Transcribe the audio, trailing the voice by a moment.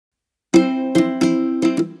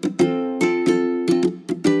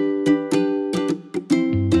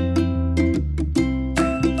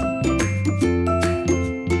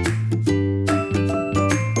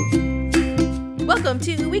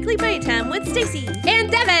Stacy.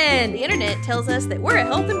 And Devin. The internet tells us that we're a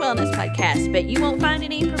health and wellness podcast, but you won't find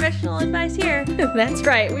any professional advice here. That's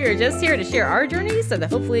right. We are just here to share our journeys so that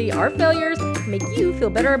hopefully our failures make you feel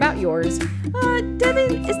better about yours.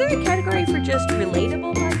 Devin, is there a category for just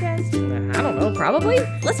relatable podcast? I don't know, probably.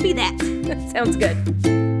 Let's be that. Sounds good.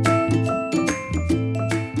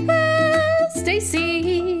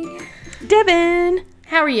 Stacy. Devin.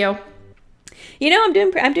 How are you? You know, I'm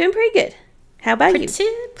doing pretty good. How about you?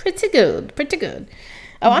 Pretty good.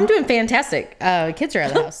 Oh, I'm doing fantastic. Kids are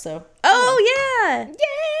out of the house, so. Oh, yeah. Yay!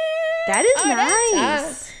 That is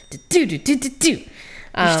nice.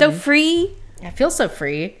 You're so free. I feel so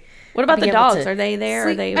free. What about the dogs? Are they there? Or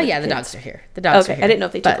are they? Oh, yeah, the dogs are here. The dogs are here. I didn't know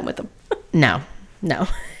if they took them with them. No.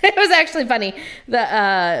 It was actually funny.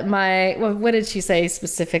 What did she say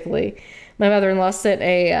specifically? My mother-in-law sent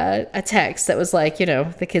a text that was like,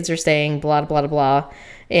 the kids are staying, blah, blah, blah, blah,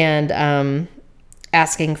 and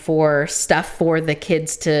asking for stuff for the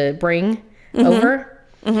kids to bring over.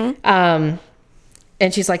 Mm-hmm.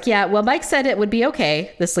 And she's like, yeah, well, Mike said it would be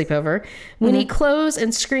okay, the sleepover. We need clothes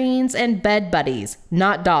and screens and bed buddies,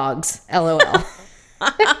 not dogs, LOL.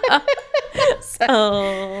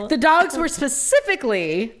 So, the dogs were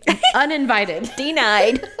specifically uninvited.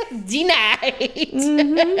 Denied.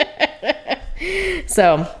 Mm-hmm.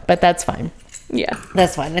 So, but that's fine. Yeah.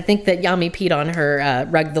 That's fine. I think that Yami peed on her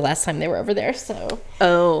rug the last time they were over there, so.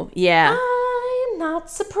 Oh, yeah. I'm not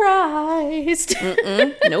surprised.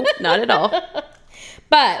 Nope, not at all.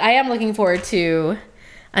 But I am looking forward to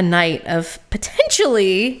a night of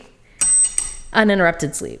potentially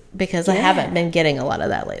uninterrupted sleep because I haven't been getting a lot of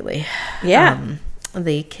that lately. Yeah.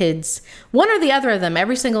 The kids, one or the other of them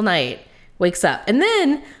every single night wakes up. And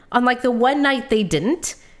then on like the one night they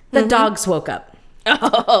didn't, the dogs woke up.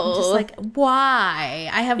 Oh. Just like, why?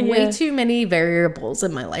 I have way too many variables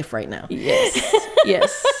in my life right now.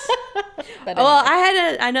 Yes. But anyway. Well, I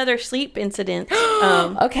had another sleep incident.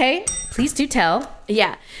 Okay. Please do tell.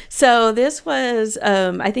 Yeah. So this was,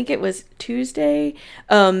 I think it was Tuesday.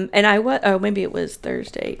 And maybe it was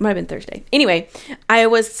Thursday. It might have been Thursday. Anyway, I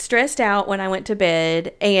was stressed out when I went to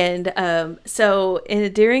bed. And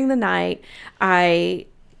during the night, I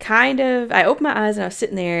opened my eyes and I was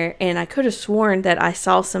sitting there and I could have sworn that I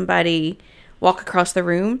saw somebody walk across the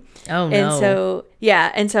room. Oh, no.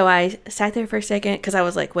 And so I sat there for a second because I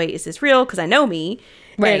was like, wait, is this real? Because I know me.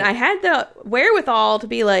 Right. And I had the wherewithal to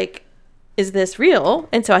be like, is this real?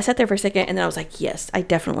 And so I sat there for a second and then I was like, yes, I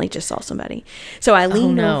definitely just saw somebody. So I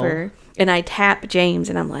leaned over and I tapped James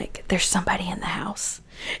and I'm like, there's somebody in the house.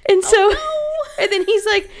 And so, and then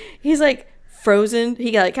he's like frozen.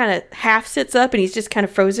 He like kind of half sits up and he's just kind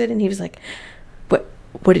of frozen. And he was like,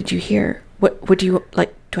 what did you hear? What do you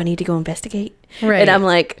like? Do I need to go investigate? Right. And I'm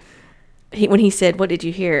like, when he said, what did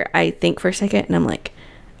you hear? I think for a second and I'm like,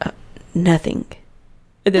 nothing.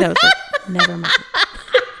 And then I was like, never mind.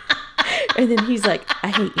 And then he's like, I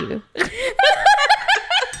hate you.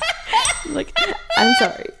 I'm like, I'm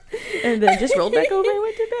sorry. And then just rolled back over and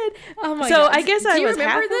went to bed. Oh my god. So I guess I was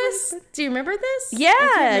remember this? Do you remember this?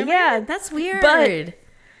 Yeah. That's weird. But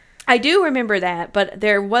I do remember that, but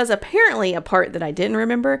there was apparently a part that I didn't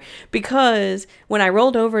remember because when I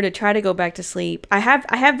rolled over to try to go back to sleep, I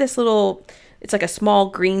have this little, it's like a small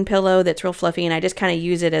green pillow that's real fluffy and I just kind of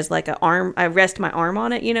use it as like an arm. I rest my arm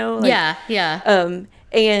on it, Yeah.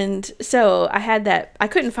 And so I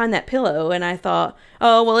couldn't find that pillow and I thought,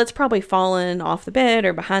 oh, well, it's probably fallen off the bed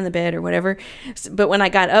or behind the bed or whatever. But when I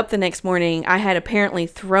got up the next morning, I had apparently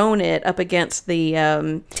thrown it up against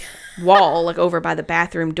the wall, like over by the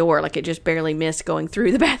bathroom door. Like it just barely missed going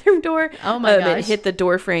through the bathroom door. Oh my gosh. It hit the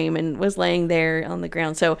door frame and was laying there on the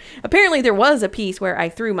ground. So apparently there was a piece where I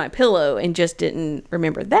threw my pillow and just didn't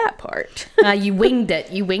remember that part. You winged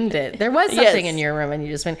it. There was something in your room and you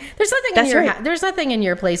just went, there's nothing there's nothing in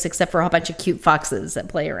your place except for a whole bunch of cute foxes that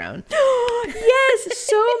play around. Yes,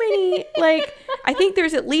 so many. Like, I think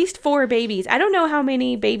there's at least 4 babies. I don't know how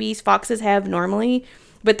many babies foxes have normally,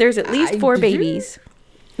 but there's at least 4 babies.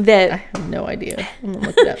 That I have no idea. I'm gonna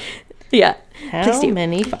look it up. Yeah. How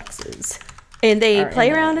many foxes? And they play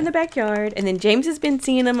around in the backyard, and then James has been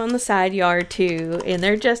seeing them on the side yard too, and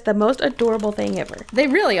they're just the most adorable thing ever. They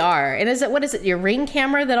really are. And what is it, your Ring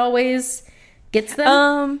camera that always gets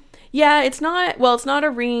them? Yeah, it's not a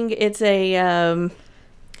Ring, it's a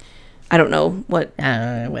I don't know what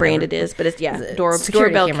brand it is, but it's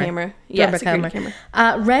doorbell camera. Yeah, security camera.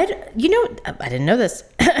 Red, I didn't know this.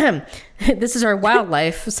 This is our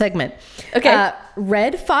wildlife segment. Okay.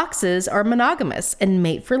 Red foxes are monogamous and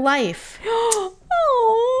mate for life.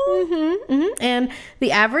 And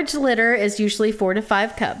the average litter is usually 4 to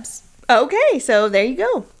 5 cubs. Okay, so there you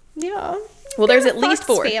go. Yeah. Well, there's at least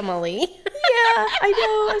 4. Family. I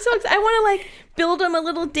know. I'm so excited. I want to like build them a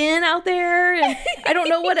little den out there, and I don't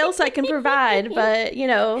know what else I can provide, but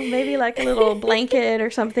maybe like a little blanket or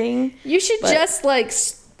something. You should just like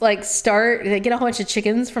start get a bunch of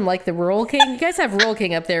chickens from like the Rural King. You guys have Rural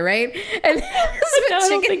King up there, right? And no,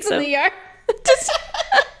 chickens in the yard. Just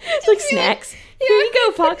like snacks. Here you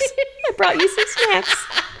go, Fox. I brought you some snacks.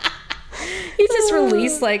 You just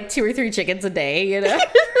release like 2 or 3 chickens a day,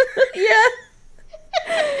 Yeah.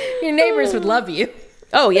 Your neighbors would love you.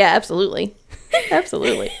 Oh yeah, absolutely.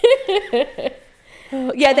 Absolutely.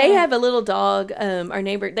 Yeah, they have a little dog. Our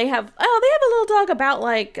neighbor, they have a little dog about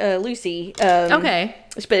like Lucy. Okay.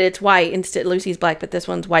 But it's white instead. Lucy's black, but this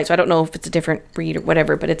one's white. So I don't know if it's a different breed or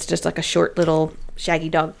whatever, but it's just like a short little shaggy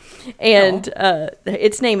dog. And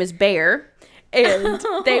its name is Bear. And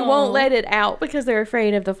they won't let it out because they're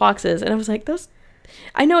afraid of the foxes. And I was like,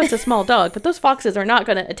 I know it's a small dog, but those foxes are not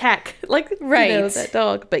going to attack that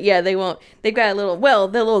dog. But yeah, they won't. They've got the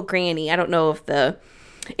little granny. I don't know if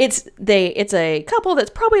it's a couple that's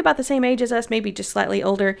probably about the same age as us, maybe just slightly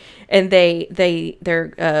older, and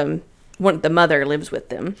they're the mother lives with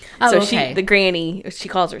them. So okay. The granny, she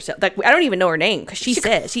calls herself, like, I don't even know her name because she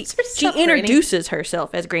says she introduces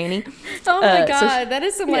herself as Granny. Oh my god, that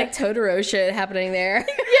is some like Totoro shit happening there.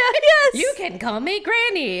 Yeah, yes. You can call me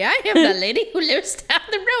Granny. I am the lady who lives down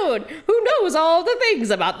the road, who knows all the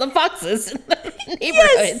things about the foxes in the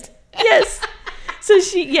neighborhood. Yes. So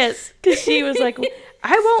because she was like,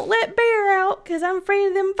 I won't let Bear out because I'm afraid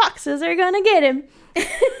of them foxes are gonna get him. I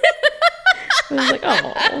was like,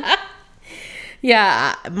 oh.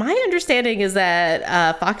 Yeah, my understanding is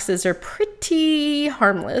that foxes are pretty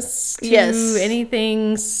harmless to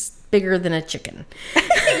anything bigger than a chicken.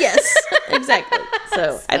 Yes, exactly.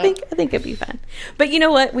 So I think it'd be fine. But you know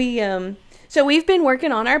what? So we've been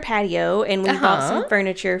working on our patio, and we bought some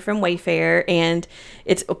furniture from Wayfair, and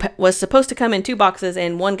it was supposed to come in 2 boxes,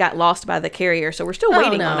 and one got lost by the carrier. So we're still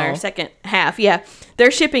waiting on our second half. Yeah, they're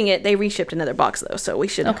shipping it. They reshipped another box though, so we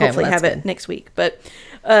should hopefully have it next week. But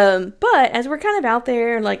as we're kind of out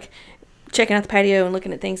there, like checking out the patio and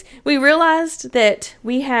looking at things, we realized that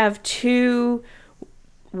we have 2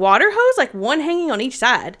 water hose, like one hanging on each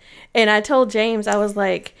side. And I told James, I was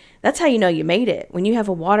like, that's how you know you made it, when you have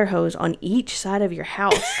a water hose on each side of your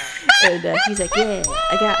house. And he's like, yeah,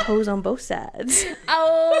 I got hose on both sides.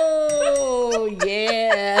 Oh,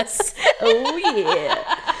 yes. Oh, yeah.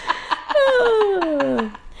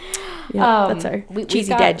 That's our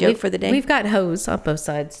cheesy dad joke for the day. We've got hose on both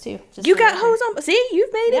sides, too. You got hose on? See,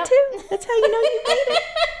 you've made it, too. That's how you know you made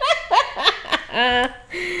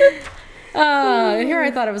it. Here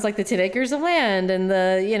I thought it was like the 10 acres of land and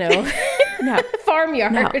the,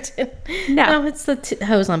 farmyard. No, it's the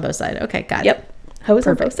hose on both sides. Okay, got it. Yep, hose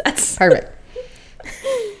on both sides. Perfect.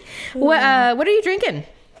 What are you drinking?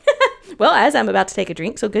 Well, as I'm about to take a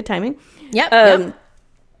drink, so good timing. Yep.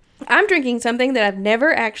 I'm drinking something that I've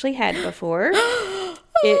never actually had before.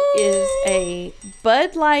 It is a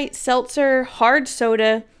Bud Light Seltzer Hard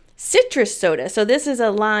Soda Citrus Soda. So this is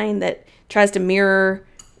a line that tries to mirror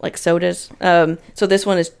like sodas. So this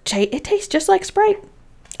one is it tastes just like Sprite.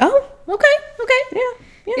 Oh, okay.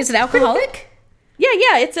 Yeah. Is it alcoholic?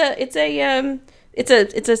 Yeah. It's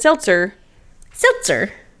a seltzer.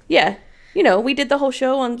 Seltzer. Yeah. We did the whole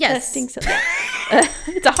show on testing.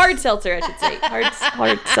 It's a hard seltzer, I should say.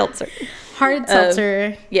 Hard seltzer. Hard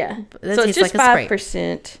seltzer. Yeah. So it's just like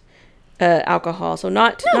 5% alcohol. So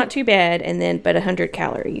not too bad. And then, but 100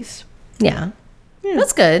 calories. Yeah.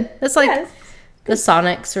 That's good. That's like the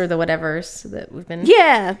Sonics or the whatevers that we've been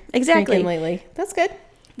drinking lately. That's good.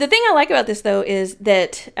 The thing I like about this, though, is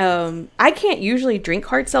that I can't usually drink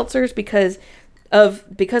hard seltzers because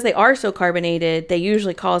they are so carbonated. They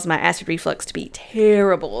usually cause my acid reflux to be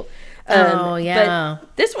terrible. But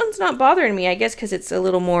this one's not bothering me, I guess, because it's a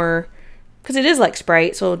little more, because it is like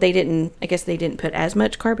Sprite, so they didn't put as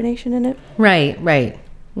much carbonation in it. Right.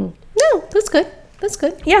 No, that's good.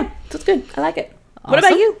 Yeah, that's good. I like it. Awesome. What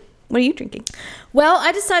about you? What are you drinking? Well,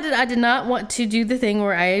 I decided I did not want to do the thing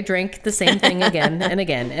where I drank the same thing again and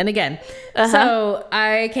again and again. So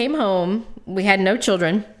I came home. We had no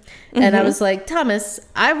children. And I was like, Thomas,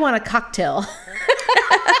 I want a cocktail.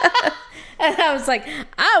 And I was like,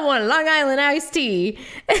 I want a Long Island iced tea.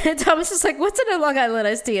 And Thomas was like, what's in a Long Island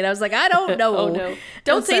iced tea? And I was like, I don't know. Oh, no.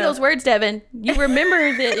 Don't say those words, Devin. You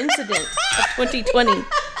remember the incident of 2020.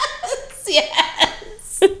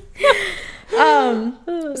 Yes.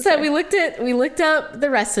 So we looked up the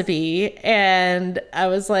recipe, and I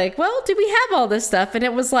was like, well, do we have all this stuff? And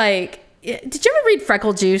it was like, did you ever read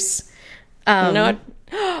Freckle Juice? No,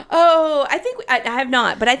 Oh, I think I have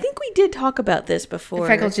not, but I think we did talk about this before.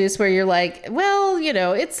 Freckle juice, where you're like, well,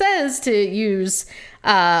 it says to use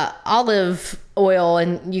olive oil,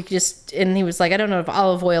 and and he was like, I don't know if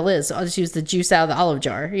olive oil is. I'll just use the juice out of the olive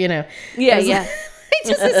jar. Yeah.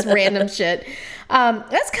 Just this random shit.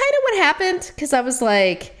 That's kind of what happened, because I was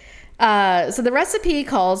like, so the recipe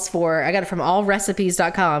calls for, I got it from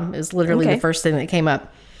allrecipes.com, is literally the first thing that came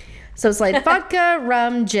up. So it's like vodka,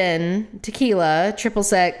 rum, gin, tequila, triple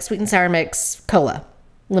sec, sweet and sour mix, cola,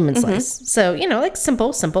 lemon slice. So, like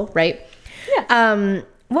simple, right? Yeah.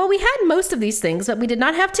 Well, we had most of these things, but we did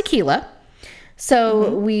not have tequila.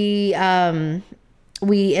 So we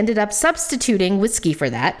ended up substituting whiskey for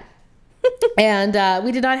that. And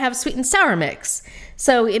we did not have sweet and sour mix.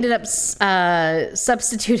 So we ended up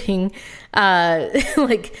substituting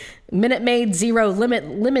like Minute Maid Zero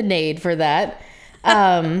lemonade for that.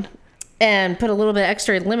 And put a little bit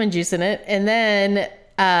extra lemon juice in it. And then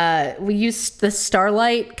we used the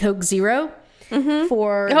Starlight Coke Zero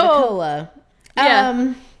for the cola.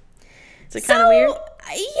 Yeah. Is it kind of weird?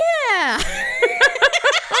 Yeah.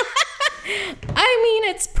 I mean,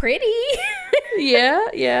 it's pretty.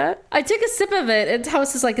 Yeah. I took a sip of it, and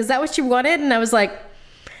Thomas was like, is that what you wanted? And I was like,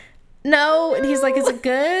 no. And he's like, is it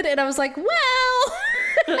good? And I was like, well.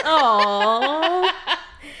 Aww.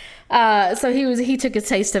 So he took a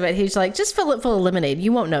taste of it. He's like, just fill it full of lemonade.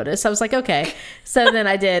 You won't notice. I was like, okay. So then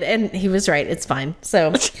I did, and he was right. It's fine.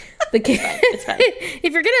 So the key, it's fine.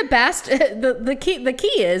 If you're gonna the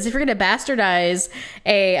key is, if you're gonna bastardize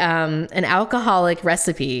an alcoholic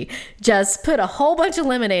recipe, just put a whole bunch of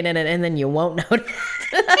lemonade in it, and then you won't notice.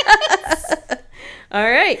 All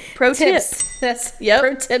right, pro tips. That's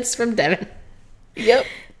pro tips from Devin. Yep.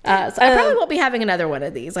 So I probably won't be having another one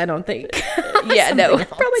of these, I don't think. Yeah, no,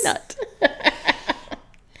 probably not.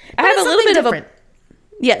 I have a little bit different.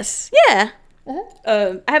 Yes. Yeah.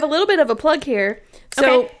 I have a little bit of a plug here.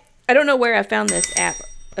 So I don't know where I found this app.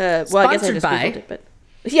 Well, I guess I just Googled it, but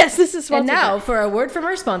yes, this is sponsored. And now for a word from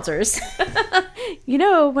our sponsors.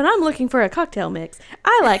 When I'm looking for a cocktail mix,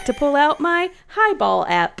 I like to pull out my Highball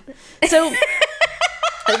app. So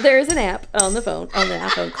there is an app on the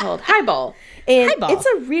iPhone called Highball. And it's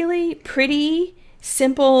a really pretty,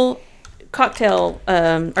 simple cocktail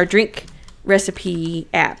or drink recipe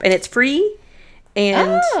app. And it's free.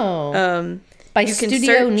 And by you Studio can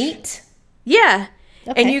search. Neat? Yeah.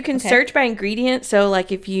 Okay, and you can search by ingredient. So,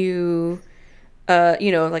 like, if you,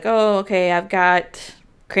 I've got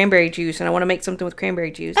cranberry juice and I want to make something with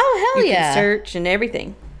cranberry juice. Oh, hell yeah. You can search and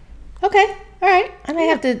everything. Okay. All right. I may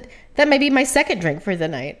have to, that may be my second drink for the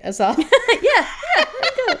night as well. Yeah.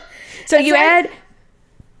 So you add...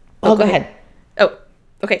 Oh, go ahead. Oh,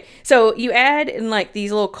 okay. So you add in like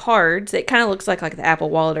these little cards. It kind of looks like the Apple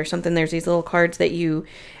Wallet or something. There's these little cards that you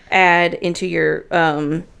add into your,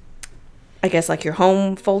 I guess like your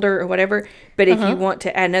home folder or whatever. But if you want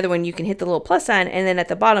to add another one, you can hit the little plus sign. And then at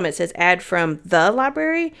the bottom it says add from the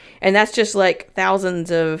library. And that's just like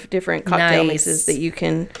thousands of different cocktail mixes that you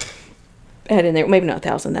can add in there. Maybe not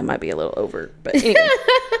 1,000. That might be a little over. But anyway.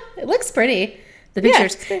 It looks pretty. The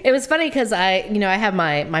pictures. Yeah, it was funny because I have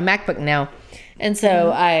my MacBook now. And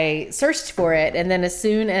so I searched for it. And then as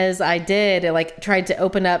soon as I did, it tried to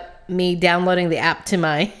open up me downloading the app to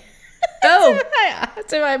my to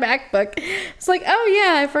my MacBook. It's like, oh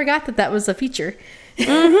yeah, I forgot that was a feature.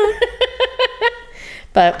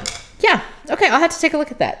 But yeah, okay, I'll have to take a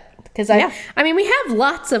look at that. Because I mean, we have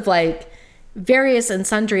lots of various and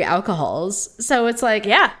sundry alcohols. So it's like,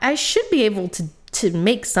 I should be able to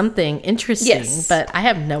make something interesting, but I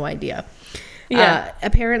have no idea. Yeah.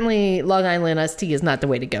 Apparently Long Island iced tea is not the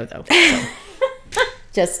way to go though.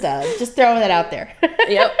 So just throwing that out there.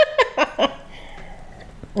 Yep.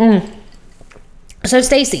 So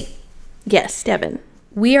Stacy. Yes, Devin.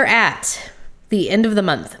 We are at the end of the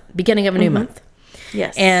month, beginning of a new month.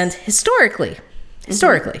 Yes. And historically,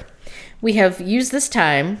 we have used this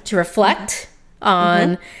time to reflect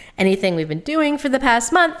on anything we've been doing for the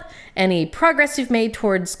past month, any progress we've made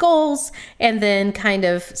towards goals, and then kind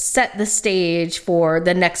of set the stage for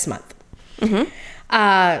the next month.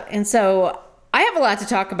 And so I have a lot to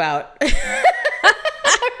talk about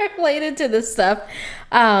related to this stuff.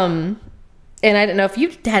 And I don't know if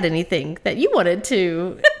you had anything that you wanted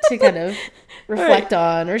to kind of reflect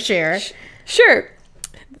on or share. Sure.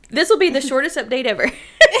 This will be the shortest update ever.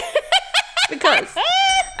 Because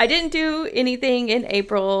I didn't do anything in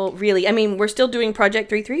April, really. I mean, we're still doing Project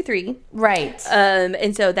 333. Right.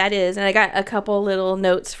 And so that is, and I got a couple little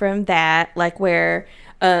notes from that, where,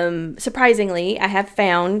 surprisingly, I have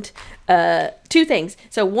found 2 things.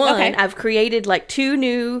 So one, I've created 2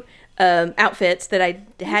 new outfits that I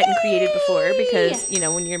hadn't created before because,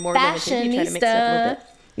 when you're more limited, you try to mix it up a little bit.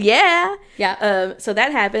 Yeah. Yeah. So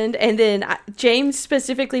that happened. And then James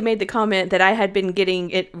specifically made the comment that I had been getting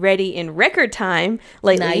it ready in record time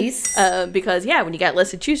lately. Nice. Because, when you got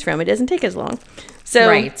less to choose from, it doesn't take as long. So,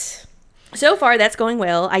 right. So far, that's going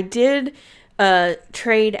well. I did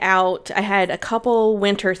trade out. I had a couple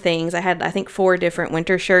winter things. I had, I think, 4 different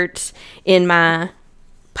winter shirts in my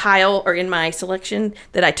pile or in my selection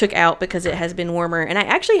that I took out because it has been warmer. And I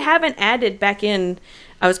actually haven't added back in.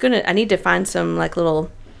 I need to find some like little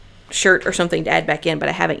shirt or something to add back in, but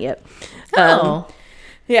I haven't yet.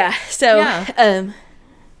 Yeah. So, yeah.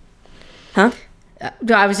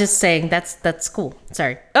 No, I was just saying that's cool.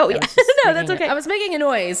 Sorry. Oh yeah. No, that's okay. I was making a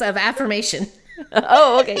noise of affirmation.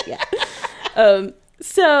 Oh, okay. Yeah.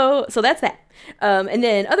 So that's that. And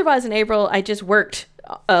then otherwise in April, I just worked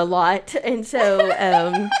a lot. And so,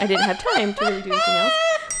 I didn't have time to really do anything else,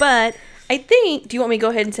 but I think, do you want me to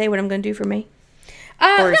go ahead and say what I'm going to do for me?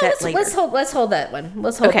 Or is that later? Let's hold that one.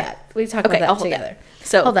 Let's hold that. We talk about that together.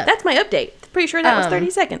 So that's my update. Pretty sure that was 30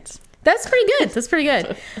 seconds. That's pretty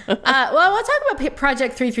good. Well, we'll talk about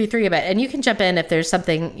Project 333 a bit, and you can jump in if there's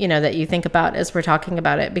something, that you think about as we're talking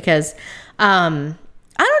about it, because I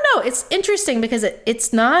don't know. It's interesting because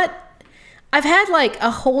it's not, I've had like a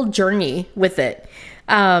whole journey with it,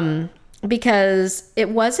 because it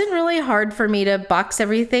wasn't really hard for me to box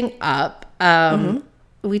everything up.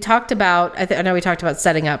 We talked about, I know we talked about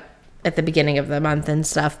setting up at the beginning of the month and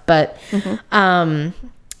stuff, but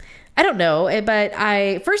I don't know.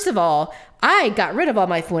 But first of all, I got rid of all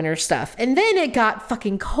my winter stuff, and then it got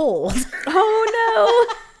fucking cold.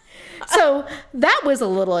 Oh no. So that was a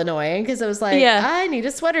little annoying because I was like, I need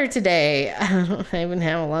a sweater today. I don't even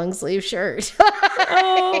have a long sleeve shirt.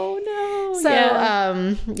 Oh no.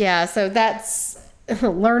 So so that's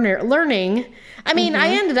learning. I mean, I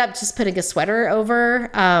ended up just putting a sweater over,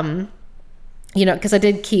 because I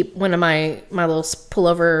did keep one of my little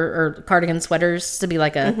pullover or cardigan sweaters to be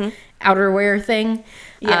like a outerwear thing.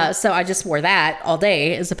 Yeah. So I just wore that all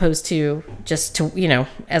day as opposed to just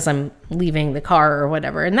as I'm leaving the car or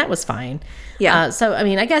whatever. And that was fine. Yeah. So, I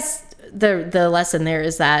mean, I guess the lesson there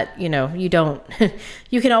is that, you don't,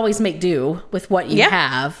 you can always make do with what you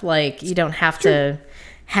have. Like, you don't have to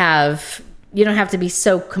be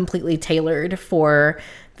so completely tailored for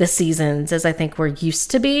the seasons as I think we're used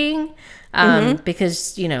to being.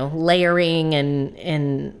 Because, layering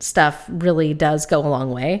and stuff really does go a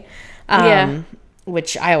long way.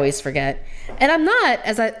 Which I always forget. And I'm not,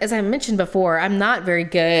 as I mentioned before, I'm not very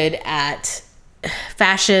good at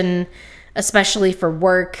fashion, especially for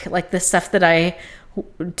work. Like, the stuff that I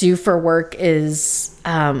do for work is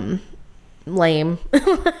lame.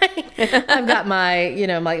 I've got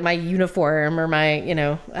my, my uniform or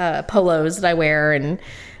my, polos that I wear and,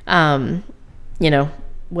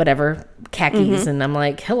 whatever, khakis. And I'm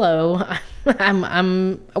like, hello, I'm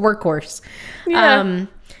a workhorse. Yeah.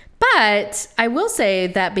 But I will say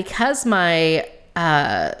that because I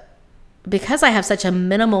have such a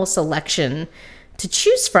minimal selection to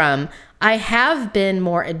choose from, I have been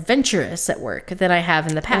more adventurous at work than I have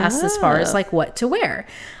in the past as far as like what to wear.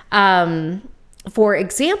 For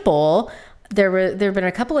example, there have been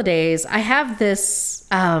a couple of days I have this,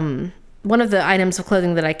 one of the items of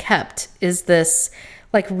clothing that I kept is this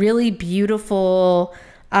like really beautiful,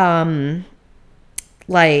 kind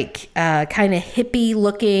of hippie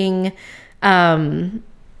looking,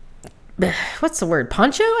 what's the word?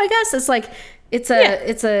 Poncho, I guess. It's like, it's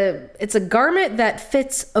a garment that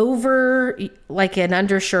fits over like an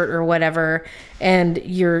undershirt or whatever. And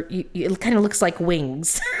it kind of looks like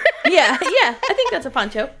wings. Yeah. I think that's a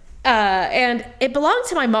poncho. And it belonged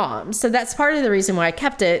to my mom. So that's part of the reason why I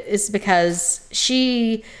kept it, is because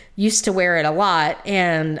she used to wear it a lot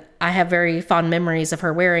and I have very fond memories of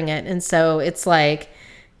her wearing it. And so it's like,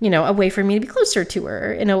 a way for me to be closer to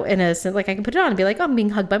her in a sense, like I can put it on and be like, oh, I'm being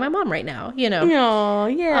hugged by my mom right now, Oh,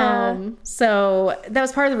 yeah. So that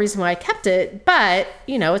was part of the reason why I kept it, but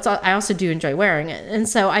I also do enjoy wearing it. And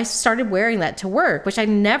so I started wearing that to work, which I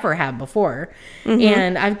never have before.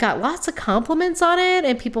 And I've got lots of compliments on it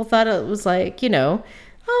and people thought it was like, oh,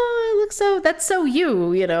 it looks that's so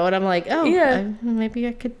you, and I'm like, oh, yeah, maybe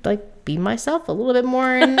I could like be myself a little bit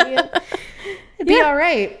more and it'd be all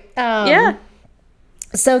right.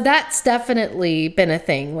 So that's definitely been a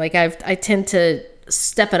thing. Like I tend to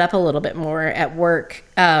step it up a little bit more at work,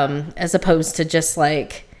 as opposed to just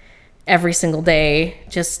like every single day,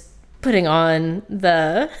 just putting on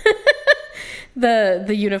the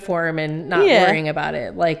uniform and not worrying about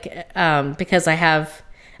it. Like, because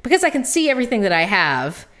I can see everything that I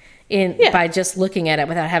have by just looking at it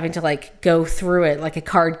without having to like go through it like a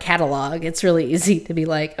card catalog. It's really easy to be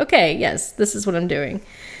like, okay, yes, this is what I'm doing.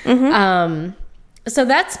 So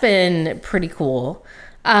that's been pretty cool.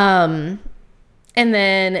 And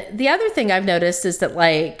then the other thing I've noticed is that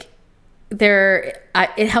like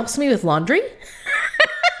it helps me with laundry.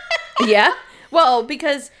 Yeah. Well,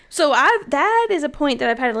 because that is a point that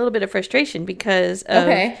I've had a little bit of frustration because of,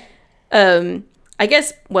 I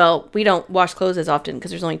guess, well, we don't wash clothes as often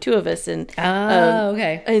because there's only 2 of us. And,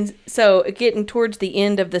 okay. And so getting towards the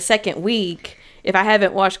end of the second week, if I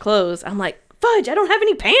haven't washed clothes, I'm like, fudge, I don't have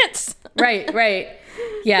any pants. Right.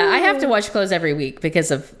 Yeah, I have to wash clothes every week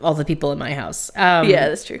because of all the people in my house. Yeah,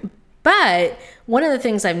 that's true. But one of the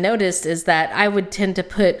things I've noticed is that I would tend to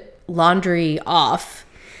put laundry off.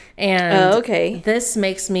 And this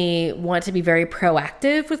makes me want to be very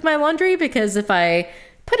proactive with my laundry, because if I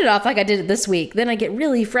put it off like I did it this week, then I get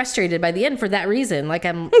really frustrated by the end for that reason. Like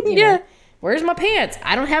I'm, you know, where's my pants?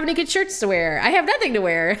 I don't have any good shirts to wear. I have nothing to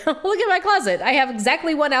wear. Look at my closet. I have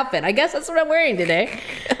exactly one outfit. I guess that's what I'm wearing today.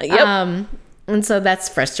 Yep. And so that's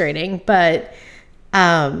frustrating, but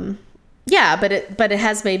but it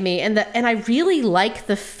has made me, and I really like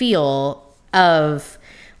the feel of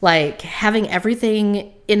like having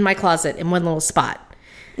everything in my closet in one little spot.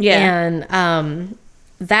 Yeah. And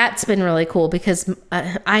that's been really cool because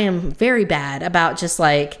I am very bad about just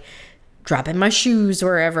like dropping my shoes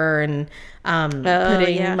wherever and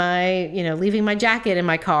putting my, leaving my jacket in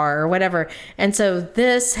my car or whatever. And so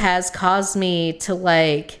this has caused me to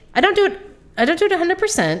like, I don't do it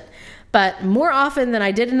 100%, but more often than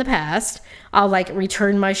I did in the past, I'll like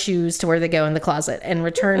return my shoes to where they go in the closet and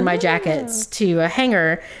return my jackets to a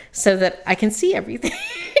hanger so that I can see everything.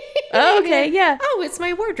 Okay, yeah. Oh, it's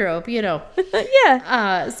my wardrobe,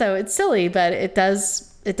 Yeah. So it's silly, but it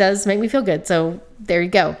does make me feel good. So there you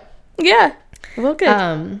go. Yeah. Well,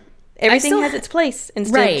 good. Everything has its place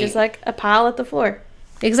instead of just like a pile at the floor.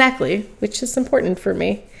 Exactly, which is important for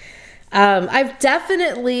me. I've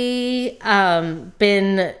definitely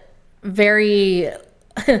been very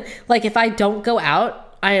like if I don't go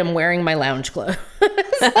out, I am wearing my lounge clothes.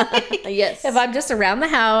 Yes. If I'm just around the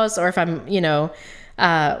house, or if I'm,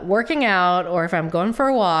 working out, or if I'm going for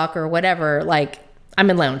a walk or whatever, like I'm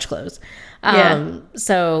in lounge clothes.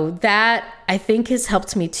 So that I think has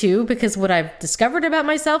helped me too, because what I've discovered about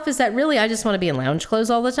myself is that really I just want to be in lounge clothes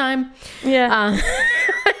all the time. Yeah.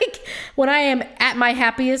 Like when I am at my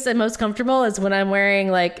happiest and most comfortable is when I'm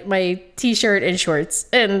wearing like my t-shirt and shorts,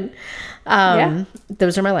 and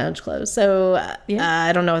those are my lounge clothes. So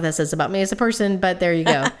I don't know what that says about me as a person, but there you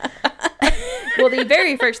go. Well, the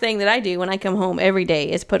very first thing that I do when I come home every day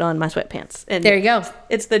is put on my sweatpants. And there you go.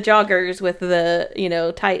 It's the joggers with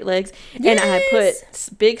the, tight legs. Yes. And I put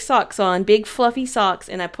big socks on, big fluffy socks,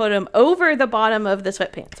 and I put them over the bottom of the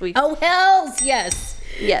sweatpants. Oh, hells yes.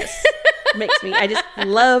 Yes. I just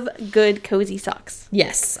love good, cozy socks.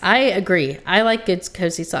 Yes, I agree. I like good,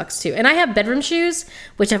 cozy socks too. And I have bedroom shoes,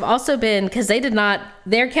 which I've also been, because they're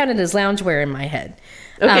counted as loungewear in my head.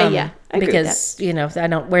 Okay, yeah. I agree with that. I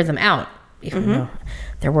don't wear them out. Even though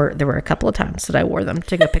there were a couple of times that I wore them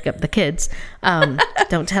to go pick up the kids.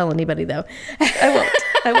 Don't tell anybody though.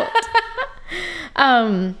 I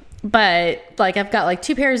won't. But like I've got like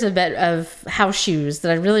 2 pairs of house shoes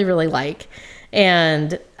that I really, really like.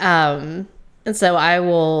 And so I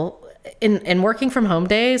will, in working from home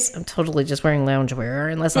days, I'm totally just wearing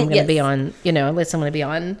loungewear unless I'm going to be on, unless I'm going to be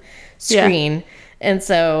on screen. Yeah. And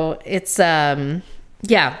so it's, I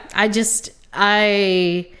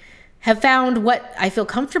have found what I feel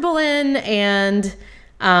comfortable in, and,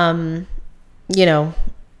 and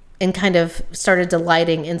kind of started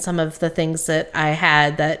delighting in some of the things that I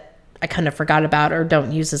had that I kind of forgot about or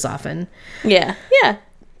don't use as often. Yeah. Yeah.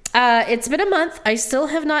 It's been a month. I still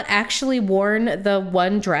have not actually worn the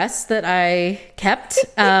one dress that I kept.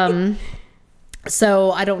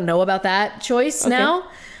 So I don't know about that choice now.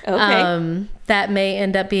 Okay. That may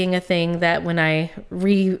end up being a thing that when I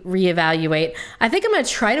reevaluate, I think I'm going to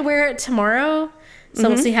try to wear it tomorrow. So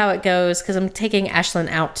we'll see how it goes, because I'm taking Ashlyn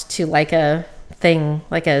out to like a thing,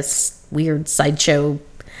 like a weird sideshow.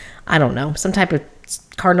 I don't know, some type of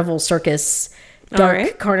carnival circus,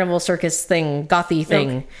 dark carnival circus thing, gothy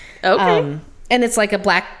thing. Okay. And it's like a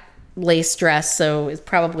black lace dress, so it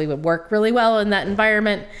probably would work really well in that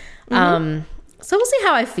environment. So we'll see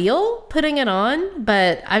how I feel putting it on,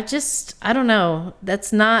 but I don't know.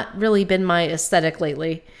 That's not really been my aesthetic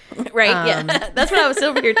lately. Right, yeah. That's what I was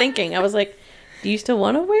over here thinking. I was like, do you still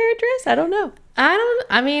want to wear a dress? I don't know.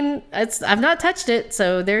 I've not touched it,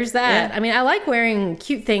 so there's that. Yeah. I mean, I like wearing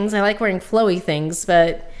cute things. I like wearing flowy things,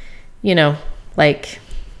 but, like,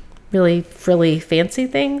 really frilly fancy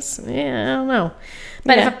things. Yeah, I don't know.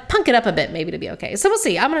 But if I punk it up a bit, maybe to be okay. So we'll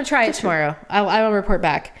see. I'm going to try it tomorrow. I will report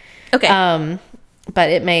back. Okay. But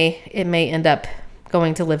it may end up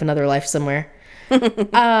going to live another life somewhere.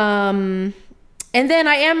 And then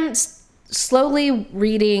I am slowly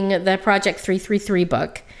reading the Project 333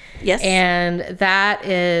 book. Yes. And that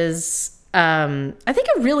is, I think,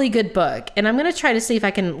 a really good book. And I'm going to try to see if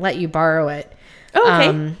I can let you borrow it. Oh,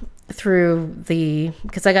 okay.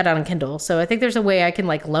 Because I got it on Kindle. So I think there's a way I can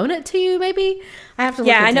like loan it to you, maybe. I have to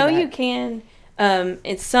look into I know that. you can.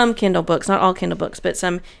 It's some Kindle books, not all Kindle books, but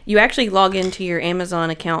some. You actually log into your Amazon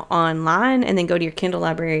account online and then go to your Kindle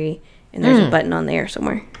library, and there's a button on there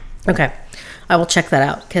somewhere. Okay, I will check that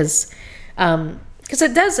out because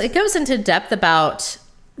it goes into depth about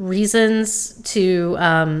reasons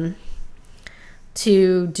to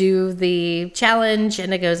do the challenge,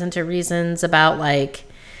 and it goes into reasons about like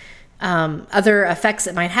other effects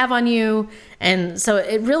it might have on you. And so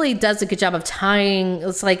it really does a good job of tying.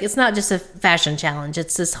 It's like, it's not just a fashion challenge.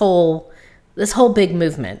 It's this whole big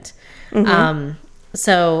movement. So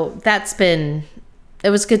it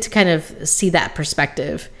was good to kind of see that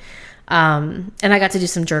perspective. And I got to do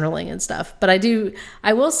some journaling and stuff, but I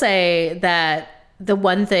will say that the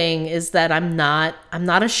one thing is that I'm not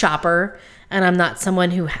a shopper, and I'm not someone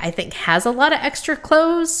who I think has a lot of extra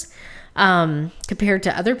clothes compared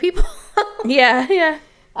to other people. Yeah.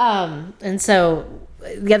 And so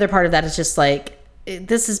the other part of that is just like,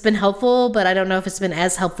 this has been helpful, but I don't know if it's been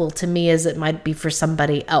as helpful to me as it might be for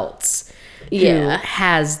somebody else who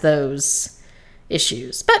has those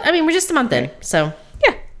issues. But I mean, we're just a month in, so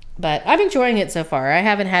yeah. But I'm enjoying it so far. I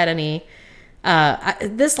haven't had any.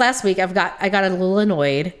 This last week, I got a little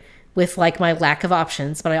annoyed with like my lack of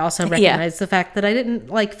options, but I also recognize the fact that I didn't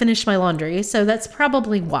like finish my laundry, so that's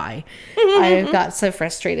probably why I got so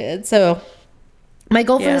frustrated. So my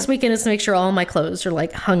goal for this weekend is to make sure all of my clothes are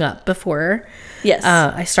like hung up before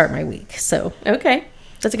I start my week. So okay,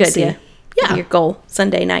 that's a good idea. Yeah, your goal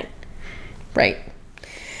Sunday night, right?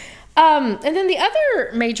 And then the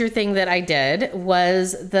other major thing that I did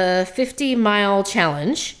was the 50-mile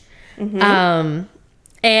challenge.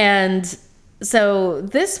 And so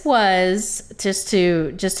this was just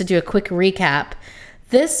to do a quick recap.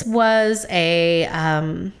 This was a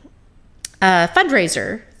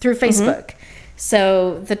fundraiser through Facebook.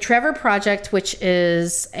 So the Trevor Project, which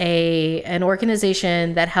is an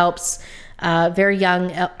organization that helps very young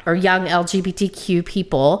LGBTQ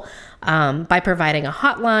people by providing a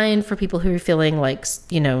hotline for people who are feeling like,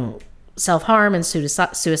 self-harm and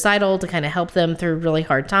suicidal, to kind of help them through really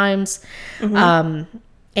hard times.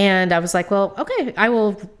 And I was like, well, okay, I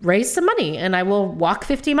will raise some money and I will walk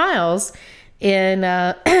 50 miles in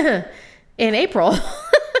April.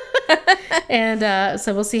 And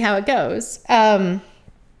so we'll see how it goes. And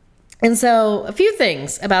so a few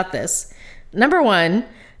things about this. Number one,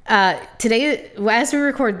 today, as we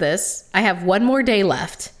record this, I have one more day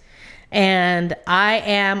left, and I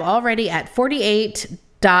am already at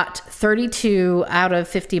 48.32 out of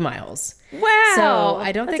 50 miles. Wow. So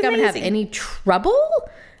I don't think I'm going to have any trouble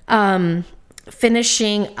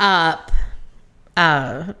finishing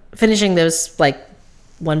those like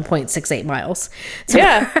 1.68 miles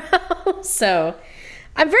tomorrow. So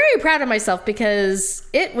I'm very proud of myself because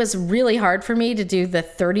it was really hard for me to do the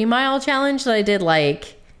 30-mile challenge that I did.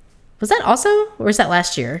 Like, was that also, or was that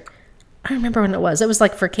last year? I don't remember when it was. It was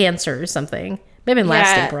like for cancer or something. Maybe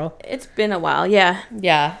last April. It's been a while. Yeah.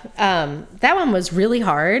 Yeah. That one was really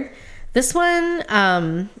hard. This one,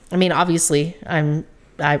 I mean, obviously I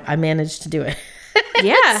managed to do it.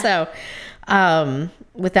 Yeah. So,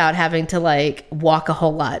 without having to like walk a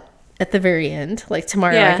whole lot at the very end, like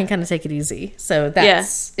tomorrow I can kind of take it easy. So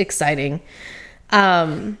that's exciting.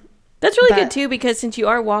 That's really good too, because since you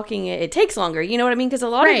are walking it, it takes longer. You know what I mean? Because a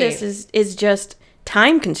lot of this is just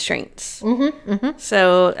time constraints.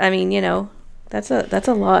 So, I mean, that's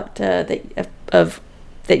a lot that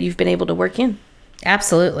you've been able to work in.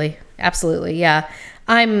 Absolutely. Yeah.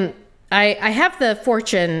 I have the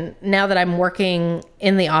fortune now that I'm working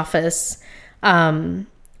in the office.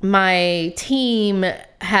 My team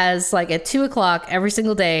has like at 2:00 every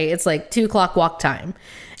single day. It's like 2:00 walk time.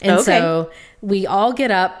 And so we all get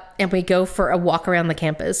up and we go for a walk around the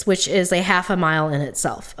campus, which is a half a mile in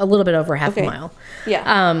itself, a little bit over half a mile.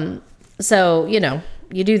 Yeah. So,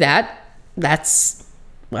 you do that. That's,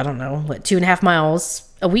 I don't know, 2.5 miles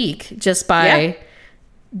a week just by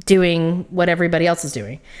doing what everybody else is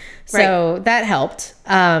doing. So that helped.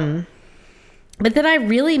 But then I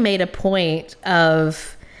really made a point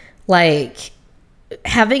of like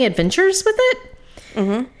having adventures with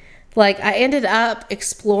it. Like I ended up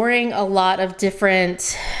exploring a lot of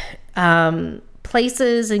different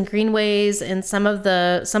places and greenways and some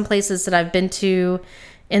places that I've been to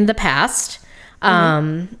in the past,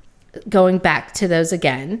 going back to those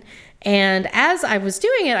again. And as I was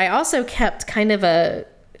doing it, I also kept kind of a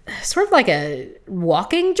sort of like a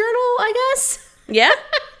walking journal, I guess. Yeah.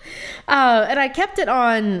 And I kept it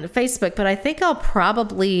on Facebook, but I think I'll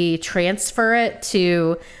probably transfer it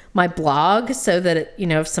to my blog so that it,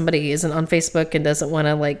 if somebody isn't on Facebook and doesn't want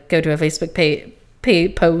to like go to a Facebook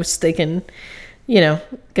page post, they can,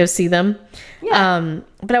 go see them. Yeah.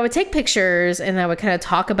 But I would take pictures and I would kind of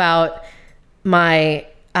talk about my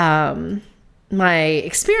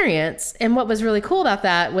experience. And what was really cool about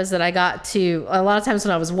that was that I got to, a lot of times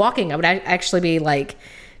when I was walking, I would actually be like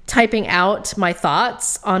typing out my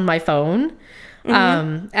thoughts on my phone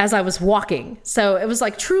as I was walking. So it was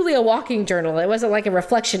like truly a walking journal. It wasn't like a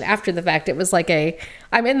reflection after the fact. It was like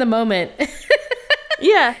I'm in the moment.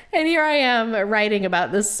 Yeah. And here I am writing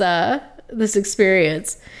about this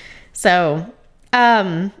experience. So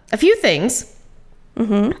a few things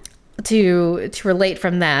to relate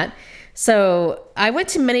from that. So I went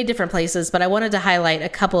to many different places, but I wanted to highlight a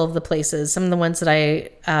couple of the places, some of the ones that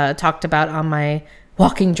I talked about on my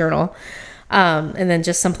walking journal. And then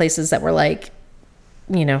just some places that were like,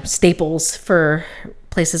 staples for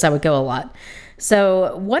places I would go a lot.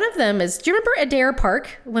 So one of them is, do you remember Adair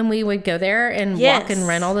Park when we would go there and walk and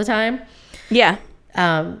run all the time? Yeah.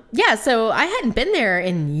 So I hadn't been there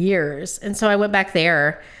in years. And so I went back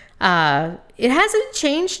there. It hasn't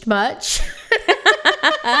changed much.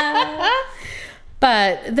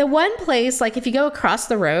 But the one place, like if you go across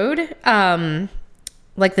the road,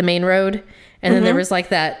 like the main road, and then there was like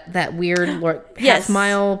that weird half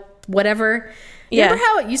mile, whatever. Remember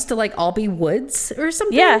how it used to like all be woods or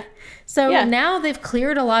something? Yeah. So now they've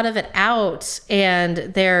cleared a lot of it out, and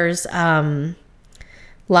there's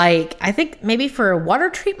like, I think maybe for a water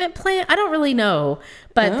treatment plant, I don't really know,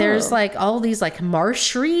 but there's like all these like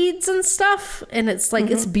marsh reeds and stuff, and it's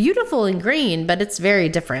like it's beautiful and green, but it's very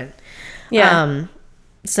different. Yeah.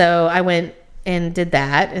 So I went and did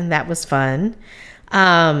that, and that was fun.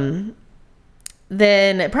 Then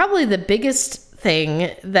probably the biggest thing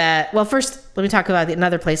first let me talk about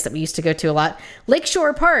another place that we used to go to a lot,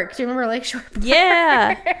 Lakeshore Park. Do you remember Lakeshore Park?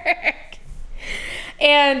 Yeah.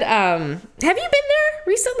 And have you been there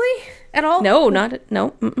recently at all? No, not no.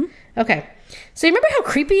 Mm-mm. Okay. So you remember how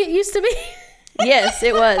creepy it used to be? Yes,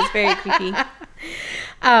 it was very creepy.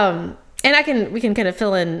 And we can kind of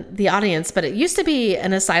fill in the audience, but it used to be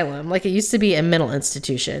an asylum. Like it used to be a mental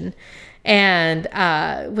institution. And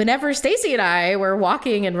whenever Stacy and I were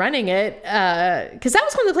walking and running it, because that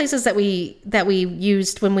was one of the places that we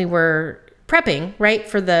used when we were prepping, right,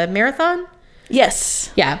 for the marathon.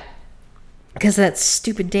 Yes. Yeah. Because of that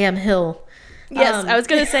stupid damn hill. Yes, I was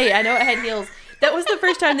gonna say, I know it had heels. That was the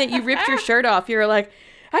first time that you ripped your shirt off. You were like,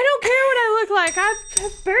 I don't care what I look like. I'm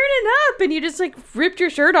burning up. And you just like ripped your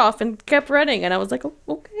shirt off and kept running. And I was like, oh,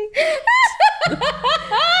 okay.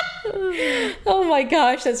 Oh my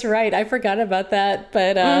gosh, that's right. I forgot about that.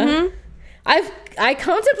 But I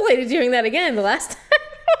contemplated doing that again the last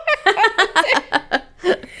time.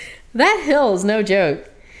 That hill is no joke.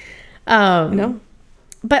 No.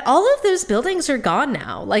 But all of those buildings are gone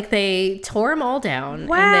now. Like they tore them all down.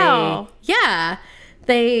 Wow.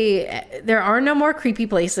 There are no more creepy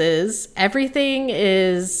places. Everything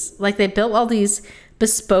is like they built all these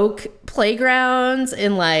bespoke playgrounds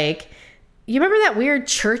and like, you remember that weird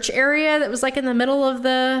church area that was like in the middle of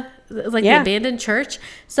the abandoned church?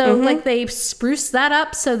 So like they spruced that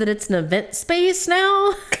up so that it's an event space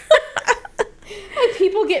now. Like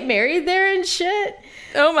people get married there and shit.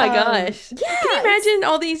 Oh my gosh. Yeah. Can you imagine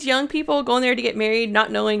all these young people going there to get married,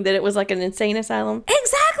 not knowing that it was like an insane asylum?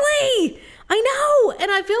 Exactly. I know.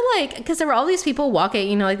 And I feel like, because there were all these people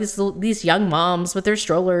walking, like these young moms with their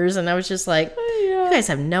strollers. And I was just like, you guys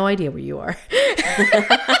have no idea where you are.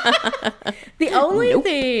 The only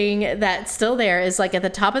thing that's still there is like at the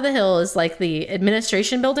top of the hill is like the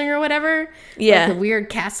administration building or whatever. Yeah. Like the weird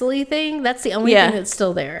castle-y thing. That's the only thing that's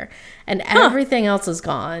still there. And everything else is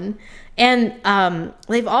gone. And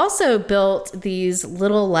they've also built these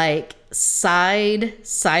little like sidewalks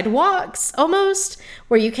almost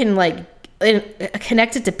where you can like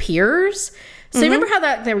connect it to piers. So you remember how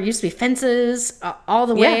there used to be fences all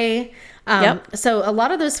the way? So a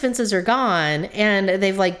lot of those fences are gone, and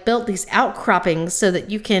they've like built these outcroppings so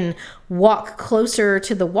that you can walk closer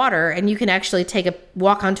to the water, and you can actually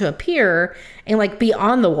walk onto a pier and like be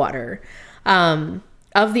on the water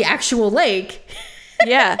of the actual lake.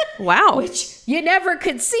 Yeah. Wow. Which you never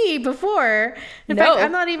could see before. In fact,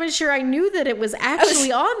 I'm not even sure I knew that it was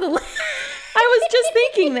actually on the lake. I was just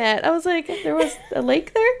thinking that. I was like, there was a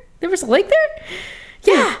lake there? There was a lake there?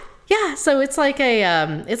 Yeah. Yeah. So it's like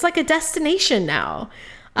a destination now.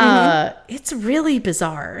 It's really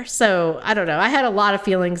bizarre. So I don't know. I had a lot of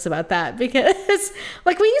feelings about that because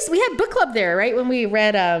like we had book club there, right? When we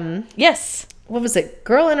read, yes. What was it?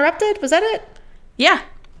 Girl Interrupted? Was that it? Yeah.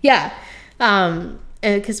 Yeah.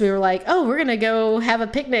 Because we were like, oh, we're going to go have a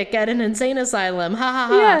picnic at an insane asylum. Ha ha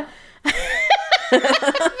ha. Yeah.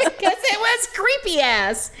 Because it was creepy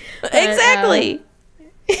ass. But, exactly.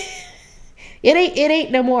 It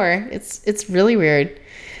ain't no more. It's really weird.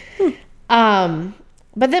 But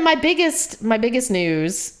then my biggest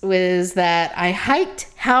news was that I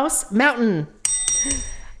hiked House Mountain.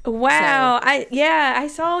 Wow. I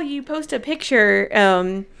saw you post a picture.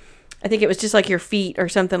 I think it was just like your feet or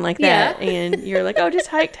something like that. Yeah. And you're like, oh, just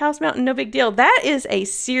hiked House Mountain, no big deal. That is a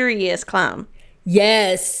serious climb.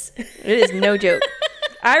 Yes. It is no joke.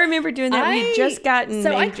 I remember doing that. We had just gotten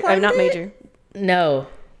not major. No.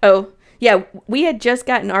 Oh, yeah. We had just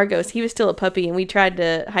gotten Argos. He was still a puppy, and we tried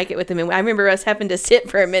to hike it with him. And I remember us having to sit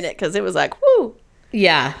for a minute because it was like, whoo.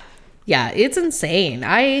 Yeah. Yeah. It's insane.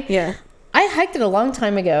 I hiked it a long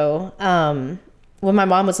time ago. When my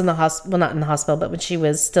mom was in the hospital, well, not in the hospital, but when she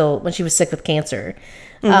was sick with cancer.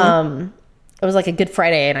 It was like a Good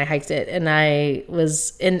Friday and I hiked it, and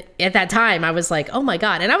at that time I was like, oh my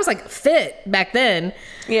God. And I was like fit back then.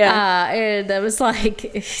 Yeah. And I was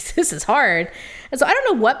like, this is hard. And so I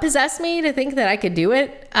don't know what possessed me to think that I could do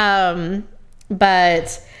it.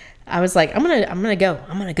 But I was like, I'm going to go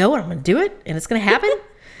and I'm going to do it and it's going to happen.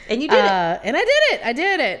 And you did it. And I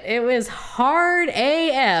did it. It was hard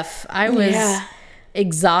AF. I was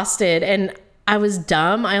exhausted and I was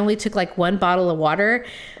dumb. I only took like one bottle of water.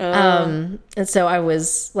 And so I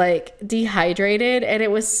was like dehydrated, and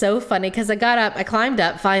it was so funny because I climbed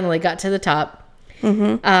up, finally got to the top.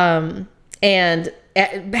 And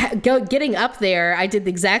getting up there, I did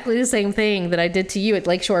exactly the same thing that I did to you at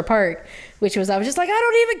Lakeshore Park, which was, I was just like, I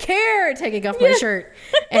don't even care, taking off my shirt.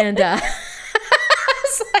 And I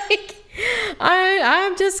was like,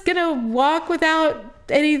 I'm just going to walk without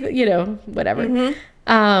any, whatever.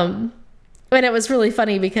 And it was really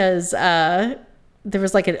funny because there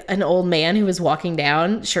was like an old man who was walking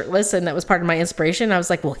down shirtless, and that was part of my inspiration. I was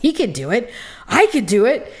like, well, he could do it. I could do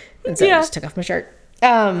it. And so I just took off my shirt.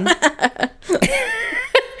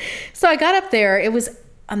 So I got up there. It was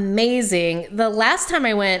amazing. The last time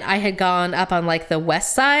I went, I had gone up on like the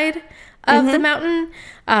west side of the mountain.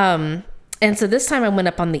 And so this time I went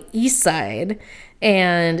up on the east side,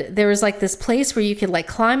 and there was like this place where you could like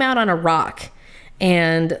climb out on a rock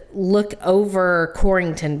and look over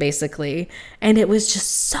Corrington, basically. And it was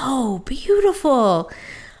just so beautiful.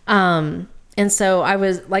 And so I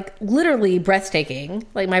was like literally breathtaking.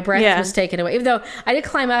 Like my breath was taken away. Even though I did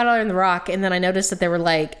climb out on the rock, and then I noticed that there were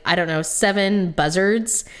like, I don't know, 7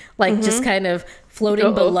 buzzards, like just kind of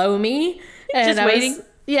floating below me. And just waiting?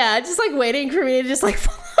 Just like waiting for me to just like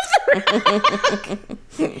fall off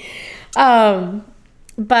the rock.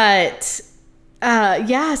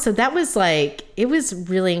 So that was like, it was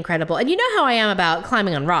really incredible. And you know how I am about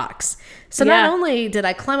climbing on rocks. So not only did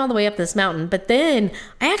I climb all the way up this mountain, but then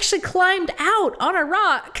I actually climbed out on a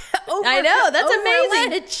rock. I know, that's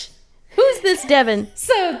amazing. Who's this Devin?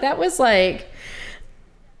 So that was like,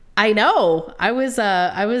 I know, I was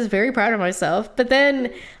very proud of myself. But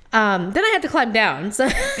then I had to climb down. So,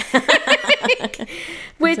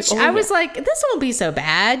 which I was like, this won't be so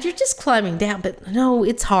bad. You're just climbing down. But no,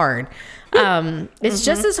 it's hard. It's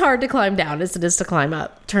just as hard to climb down as it is to climb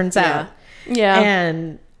up, turns out. Yeah.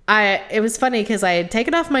 And it was funny because I had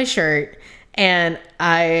taken off my shirt and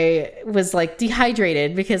I was like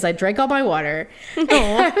dehydrated because I drank all my water. And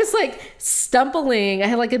I was like stumbling. I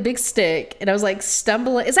had like a big stick and I was like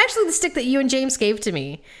stumbling. It's actually the stick that you and James gave to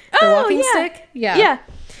me. The walking stick. Yeah.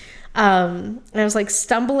 And I was like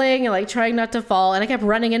stumbling and like trying not to fall. And I kept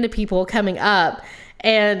running into people coming up.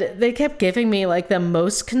 And they kept giving me like the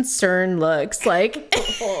most concerned looks, like, and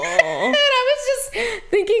I was just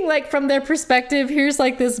thinking, like, from their perspective, here's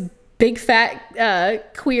like this big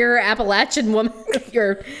fat queer Appalachian woman,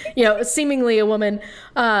 or seemingly a woman,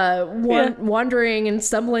 wandering and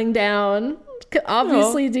stumbling down,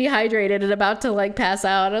 obviously dehydrated and about to like pass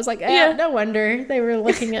out. I was like, no wonder they were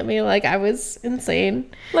looking at me like I was insane,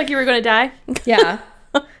 like you were gonna die. Yeah.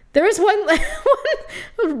 There was one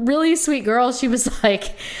really sweet girl. She was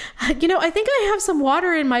like, I think I have some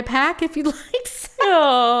water in my pack if you'd like some.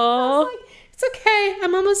 Oh, like, it's okay.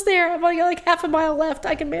 I'm almost there. I've only got like half a mile left.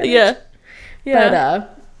 I can manage. Yeah.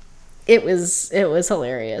 But it was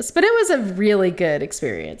hilarious. But it was a really good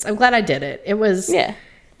experience. I'm glad I did it. It was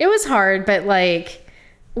hard, but like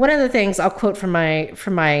one of the things I'll quote from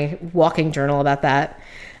my walking journal about that.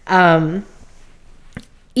 Even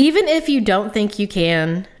if you don't think you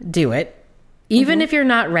can do it, even if you're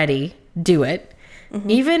not ready, do it.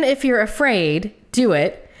 Even if you're afraid, do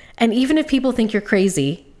it. And even if people think you're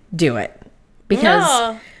crazy, do it.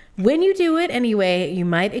 Because when you do it anyway, you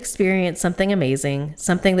might experience something amazing,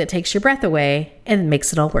 something that takes your breath away and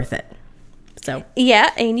makes it all worth it. So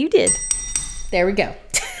yeah, and you did. There we go.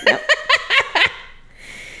 Yep.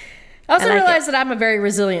 I also realized that I'm a very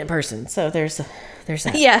resilient person. So there's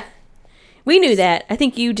that. Yeah. We knew that. I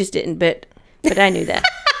think you just didn't, but I knew that.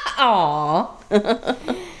 Aw.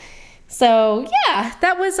 So yeah,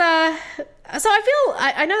 that was so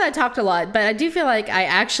I know that I talked a lot, but I do feel like I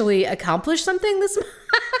actually accomplished something this month.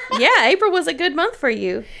 Yeah, April was a good month for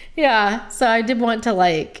you. Yeah, so I did want to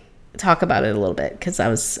like talk about it a little bit because I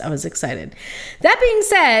was excited. That being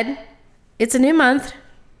said, it's a new month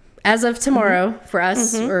as of tomorrow for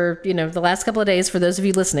us, or the last couple of days for those of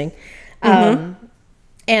you listening.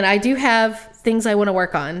 And I do have things I want to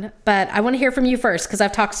work on, but I want to hear from you first because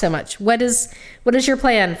I've talked so much. What is your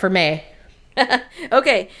plan for May?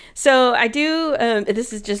 Okay, so I do,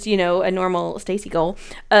 this is just, a normal Stacy goal.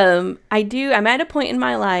 I'm at a point in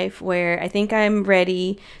my life where I think I'm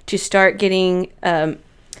ready to start getting, to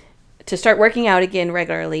start working out again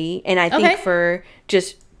regularly. And I think for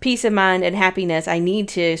just peace of mind and happiness, I need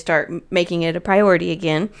to start making it a priority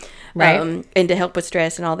again. Right. And to help with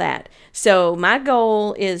stress and all that. So my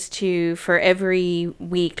goal is for every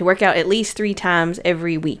week to work out at least 3 times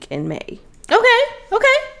every week in May. Okay.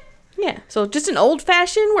 Yeah. So just an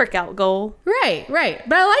old-fashioned workout goal. Right.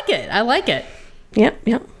 But I like it.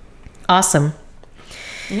 Yep. Awesome.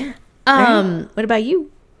 Yeah. What about you?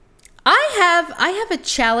 I have a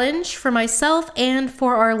challenge for myself and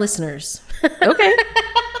for our listeners. Okay.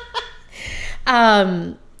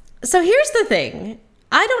 So here's the thing.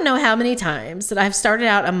 I don't know how many times that I've started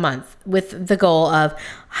out a month with the goal of,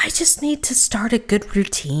 I just need to start a good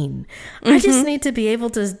routine. I just need to be able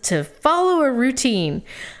to follow a routine.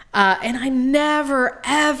 And I never,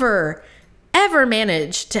 ever, ever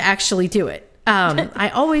manage to actually do it.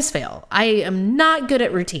 I always fail. I am not good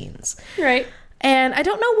at routines. Right. And I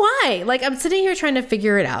don't know why. Like, I'm sitting here trying to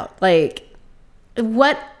figure it out. Like,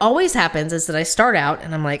 what always happens is that I start out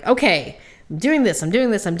and I'm like, okay, I'm doing this. And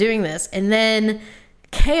then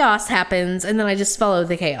chaos happens and then I just follow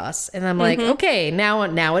the chaos. And I'm like, okay, now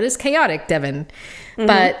it is chaotic, Devin.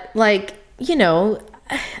 But like,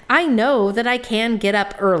 I know that I can get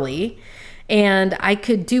up early and I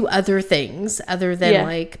could do other things other than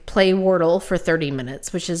like play Wordle for 30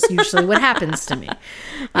 minutes, which is usually what happens to me.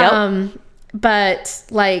 Yep. But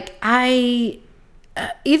like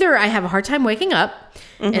either I have a hard time waking up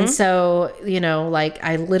and so, like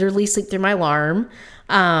I literally sleep through my alarm.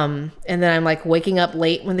 And then I'm like waking up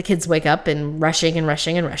late when the kids wake up and rushing.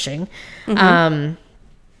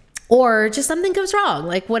 Or just something goes wrong,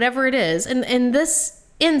 like whatever it is. And this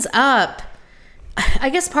ends up, I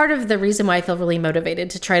guess part of the reason why I feel really motivated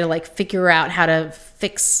to try to like figure out how to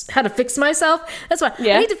fix myself. That's why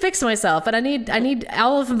I need to fix myself, and I need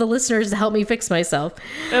all of the listeners to help me fix myself.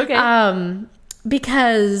 Okay.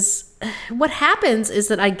 Because what happens is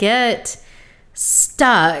that I get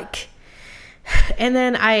stuck and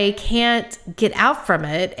then I can't get out from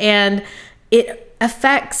it, and it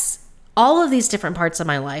affects all of these different parts of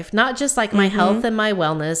my life, not just like my health and my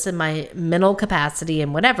wellness and my mental capacity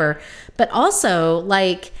and whatever, but also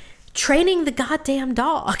like training the goddamn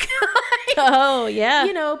dog. Oh, yeah.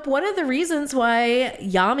 One of the reasons why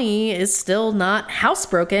Yami is still not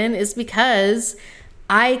housebroken is because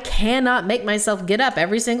I cannot make myself get up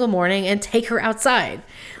every single morning and take her outside.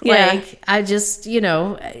 Yeah. Like, I just,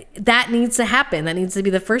 that needs to happen. That needs to be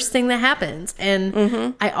the first thing that happens.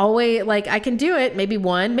 And I always, like, I can do it maybe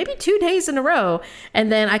 1, maybe 2 days in a row.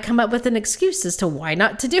 And then I come up with an excuse as to why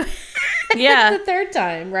not to do it the third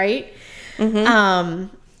time, right?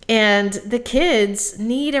 And the kids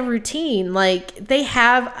need a routine. Like, they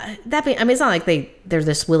have that. I mean, it's not like they're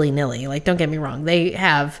this willy-nilly. Like, don't get me wrong. They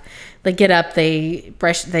get up, they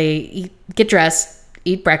brush, they eat, get dressed,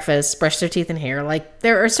 eat breakfast, brush their teeth and hair. Like,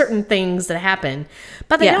 there are certain things that happen,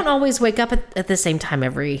 but they don't always wake up at the same time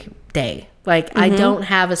every day. Like, I don't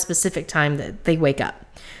have a specific time that they wake up.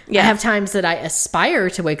 I have times that I aspire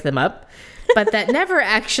to wake them up, but that never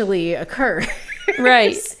actually occurs.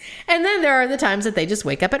 Right. And then there are the times that they just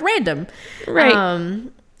wake up at random. Right.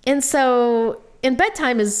 And so, and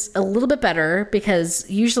bedtime is a little bit better because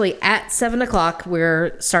usually at 7:00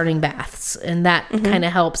 we're starting baths, and that kind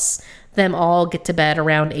of helps them all get to bed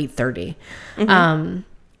around 8:30.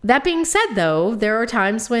 That being said, though, there are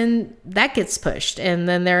times when that gets pushed and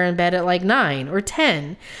then they're in bed at like 9 or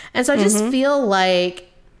 10. And so I just feel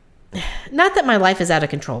like not that my life is out of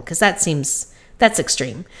control, because that's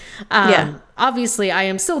extreme. Obviously I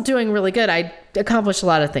am still doing really good. I accomplished a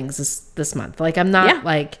lot of things this month. Like I'm not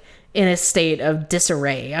like in a state of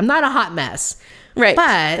disarray. I'm not a hot mess. Right.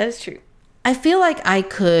 But that is true. I feel like I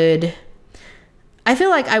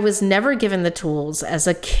was never given the tools as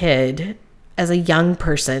a kid, as a young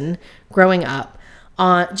person growing up,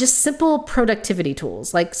 on just simple productivity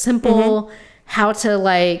tools, like simple how to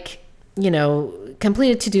like, you know,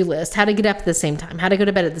 complete a to-do list, how to get up at the same time, how to go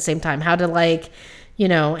to bed at the same time, how to like, you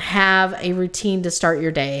know, have a routine to start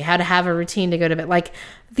your day, how to have a routine to go to bed. Like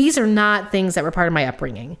these are not things that were part of my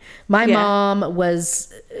upbringing. My mom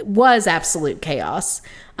was absolute chaos.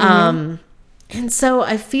 And so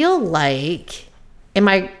I feel like, and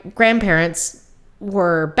my grandparents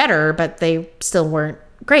were better, but they still weren't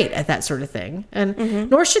great at that sort of thing. And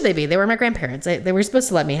nor should they be. They were my grandparents. They were supposed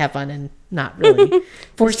to let me have fun and not really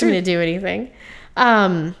force me to do anything.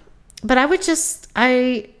 But I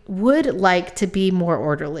would like to be more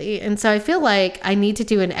orderly. And so I feel like I need to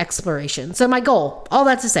do an exploration. So my goal, all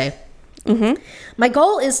that to say, my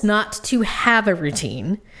goal is not to have a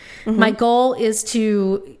routine. My goal is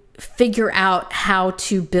to figure out how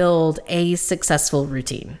to build a successful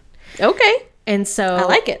routine. Okay. And so I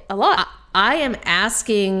like it a lot. I am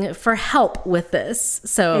asking for help with this.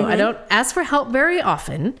 So I don't ask for help very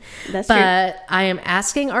often. That's true. But I am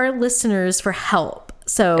asking our listeners for help.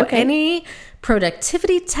 So any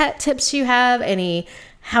productivity tips you have, any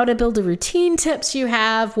how to build a routine tips you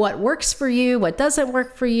have, what works for you, what doesn't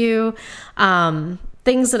work for you,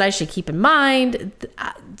 things that I should keep in mind,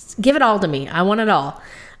 give it all to me. I want it all.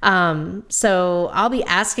 So I'll be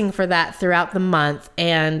asking for that throughout the month.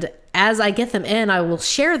 And as I get them in, I will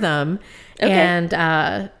share them and,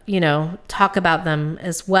 you know, talk about them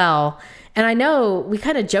as well. And I know we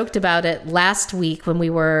kind of joked about it last week when we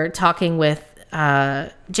were talking with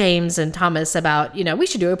James and Thomas about, you know, we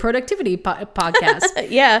should do a productivity podcast.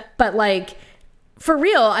 Yeah. But like, for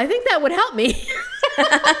real, I think that would help me.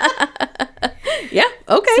 Yeah.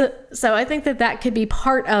 Okay. So I think that could be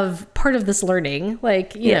part of this learning.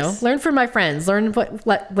 Like, you know, learn from my friends, learn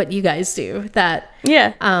what you guys do that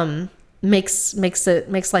makes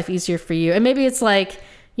life easier for you. And maybe it's like,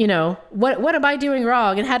 you know, what am I doing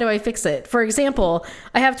wrong and how do I fix it? For example,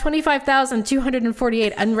 I have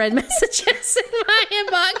 25,248 unread messages in my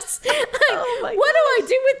inbox. Like, what do I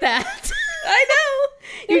do with that? I know.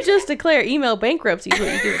 You just declare email bankruptcy is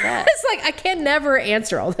what you do with that. It's like I can never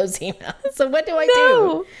answer all those emails. So what do I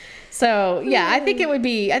do? So yeah, I think it would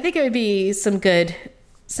be some good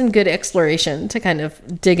exploration to kind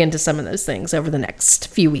of dig into some of those things over the next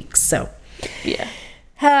few weeks. So yeah.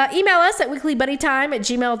 Email us at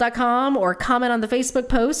weeklyBuddyTime@gmail.com or comment on the Facebook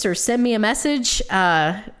post or send me a message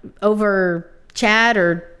over chat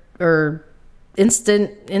or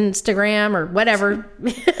Instagram or whatever.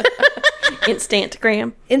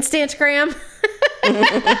 Instantgram.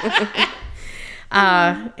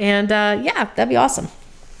 Yeah, that'd be awesome.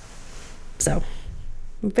 So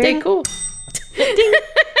very cool.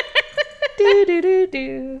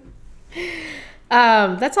 Do.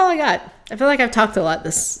 That's all I got. I feel like I've talked a lot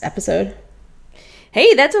this episode.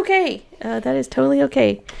 Hey, that's okay. That is totally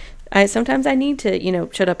okay. Sometimes I need to, you know,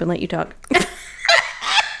 shut up and let you talk. That's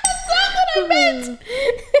not what I meant.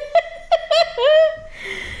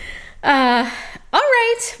 All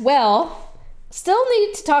right. Well, still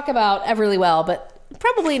need to talk about Everly Well, but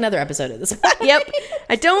probably another episode of this. Yep.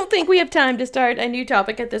 I don't think we have time to start a new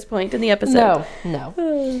topic at this point in the episode.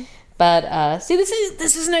 No. But see, this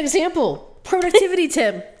is an example. Productivity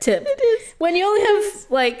tip. It is. When you only have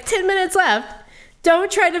like 10 minutes left,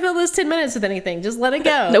 don't try to fill those 10 minutes with anything. Just let it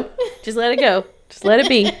go. Nope. Just let it go. Just let it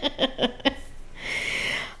be.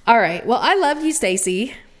 All right. Well, I love you,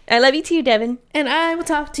 Stacy. I love you too, Devin. And I will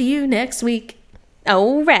talk to you next week.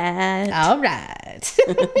 All right. All right.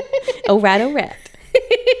 All right.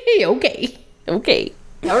 Okay.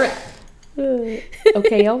 All right.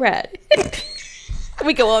 Okay, all right.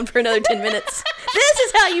 We go on for another 10 minutes. This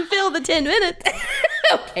is how you fill the 10 minutes.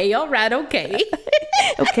 Okay, all right, okay.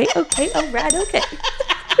 Okay, all right, okay.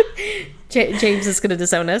 James is going to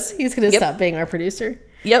disown us. He's going to stop being our producer.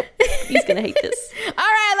 Yep. He's going to hate this. All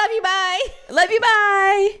right, love you, bye. Love you,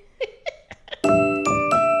 bye.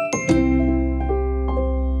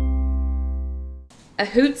 A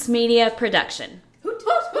Hoots Media production. Hoot,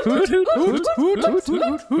 hoot, hoot, hoot, hoot, hoot,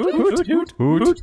 hoot, hoot, hoot, hoot, hoot.